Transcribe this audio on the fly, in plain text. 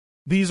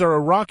These are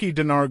Iraqi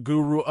Dinar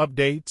Guru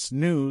updates,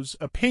 news,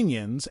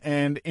 opinions,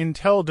 and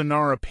Intel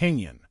Dinar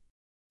opinion.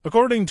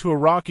 According to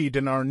Iraqi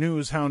Dinar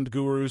news hound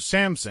guru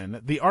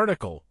Samson, the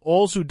article,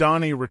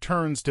 Al-Sudani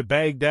returns to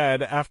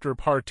Baghdad after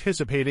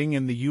participating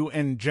in the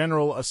UN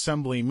General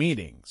Assembly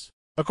meetings.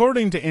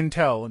 According to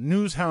Intel,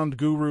 news hound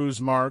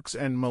gurus Marks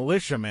and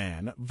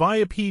militiaman,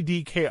 via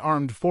PDK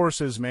Armed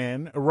Forces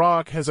man,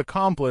 Iraq has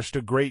accomplished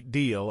a great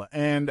deal,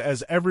 and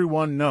as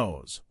everyone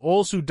knows,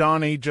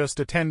 Al-Sudani just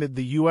attended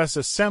the U.S.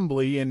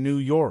 Assembly in New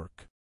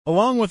York.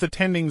 Along with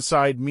attending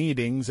side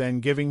meetings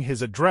and giving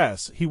his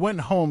address, he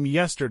went home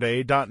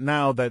yesterday.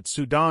 Now that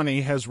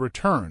Sudani has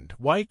returned,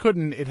 why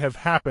couldn't it have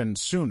happened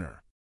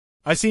sooner?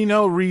 I see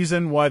no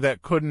reason why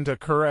that couldn't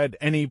occur at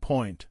any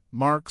point.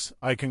 Marks,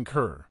 I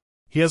concur.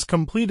 He has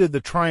completed the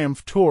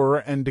Triumph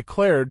Tour and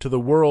declared to the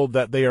world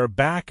that they are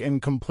back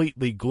and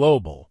completely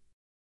global.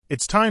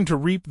 It's time to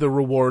reap the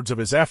rewards of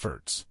his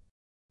efforts.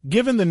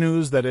 Given the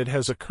news that it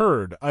has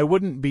occurred, I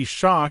wouldn't be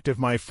shocked if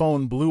my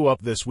phone blew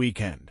up this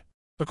weekend.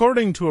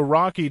 According to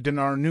Iraqi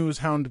Dinar news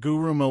hound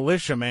guru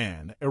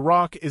militiaman,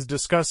 Iraq is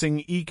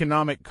discussing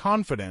economic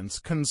confidence,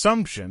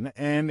 consumption,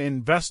 and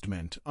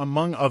investment,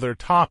 among other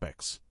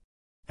topics.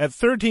 At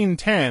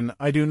 1310,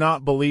 I do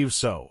not believe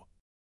so.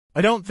 I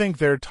don't think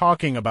they're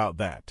talking about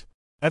that.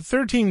 At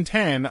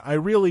 1310, I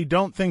really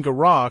don't think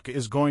Iraq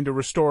is going to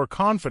restore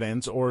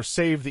confidence or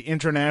save the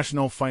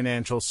international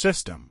financial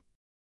system.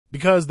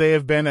 Because they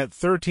have been at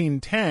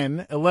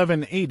 1310,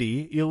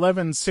 1180,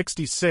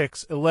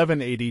 1166,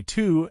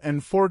 1182, and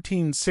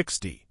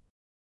 1460.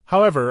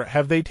 However,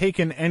 have they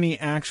taken any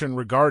action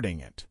regarding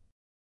it?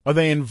 Are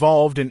they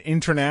involved in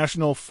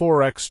international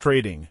forex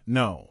trading?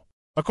 No.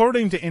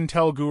 According to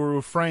Intel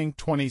guru Frank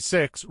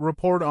 26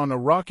 report on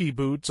Iraqi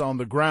boots on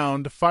the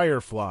ground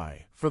Firefly,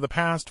 for the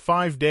past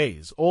 5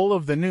 days all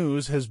of the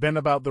news has been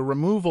about the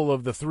removal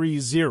of the 3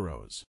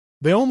 zeros.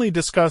 They only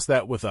discuss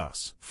that with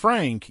us.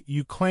 Frank,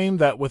 you claim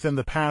that within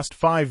the past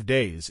 5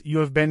 days you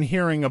have been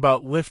hearing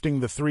about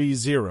lifting the 3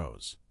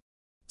 zeros.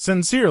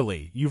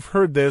 Sincerely, you've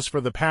heard this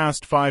for the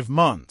past 5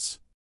 months.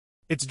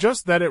 It's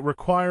just that it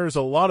requires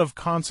a lot of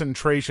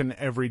concentration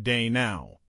every day now.